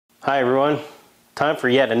Hi everyone, time for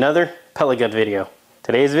yet another pellet gun video.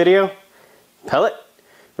 Today's video, pellet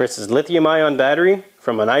versus lithium ion battery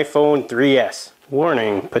from an iPhone 3S.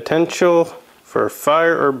 Warning, potential for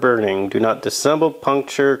fire or burning. Do not disassemble,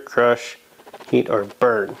 puncture, crush, heat or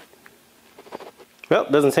burn. Well,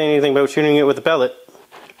 it doesn't say anything about shooting it with a pellet.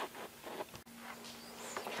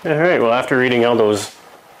 Alright, well after reading all those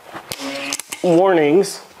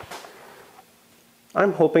warnings,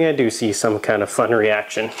 I'm hoping I do see some kind of fun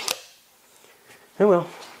reaction. Oh well,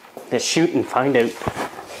 let's shoot and find out.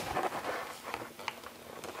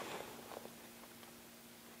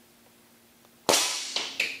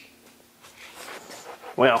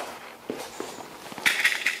 Well,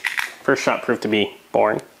 first shot proved to be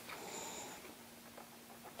boring.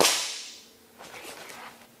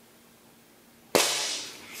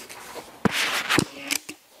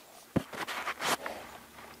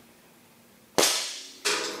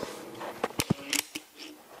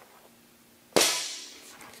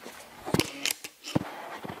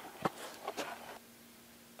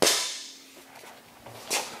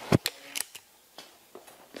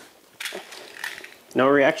 No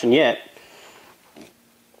reaction yet.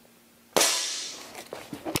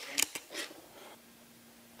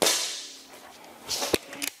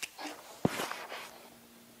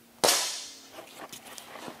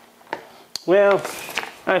 Well,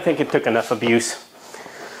 I think it took enough abuse.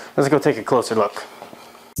 Let's go take a closer look.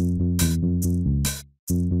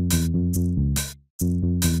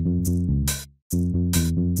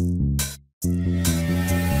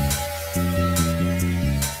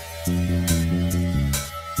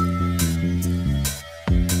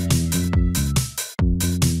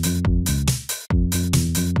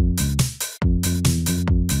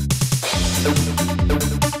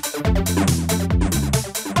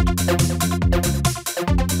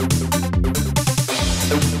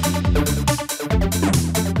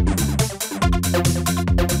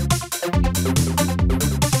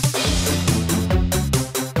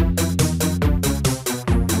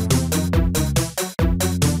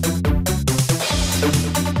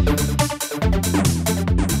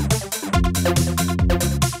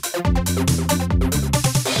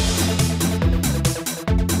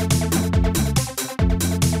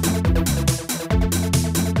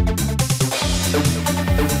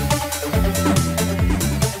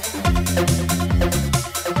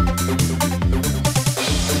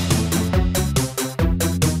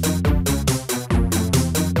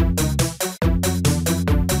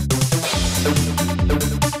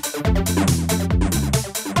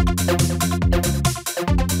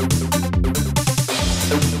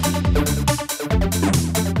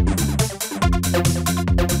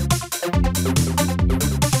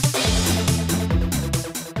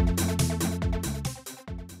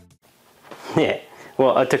 Yeah,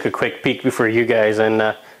 well I took a quick peek before you guys, and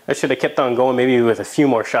I should have kept on going maybe with a few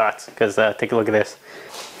more shots, because take a look at this.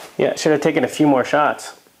 Yeah, I should have taken a few more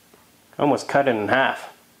shots. Almost cut it in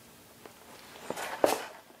half.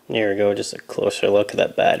 Here we go, just a closer look at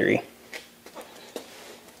that battery.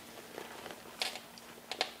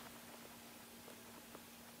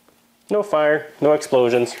 No fire, no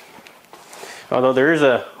explosions. Although there is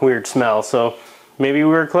a weird smell, so maybe we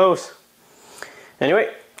were close.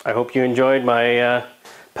 Anyway, I hope you enjoyed my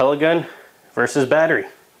pellet gun versus battery.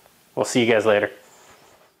 We'll see you guys later.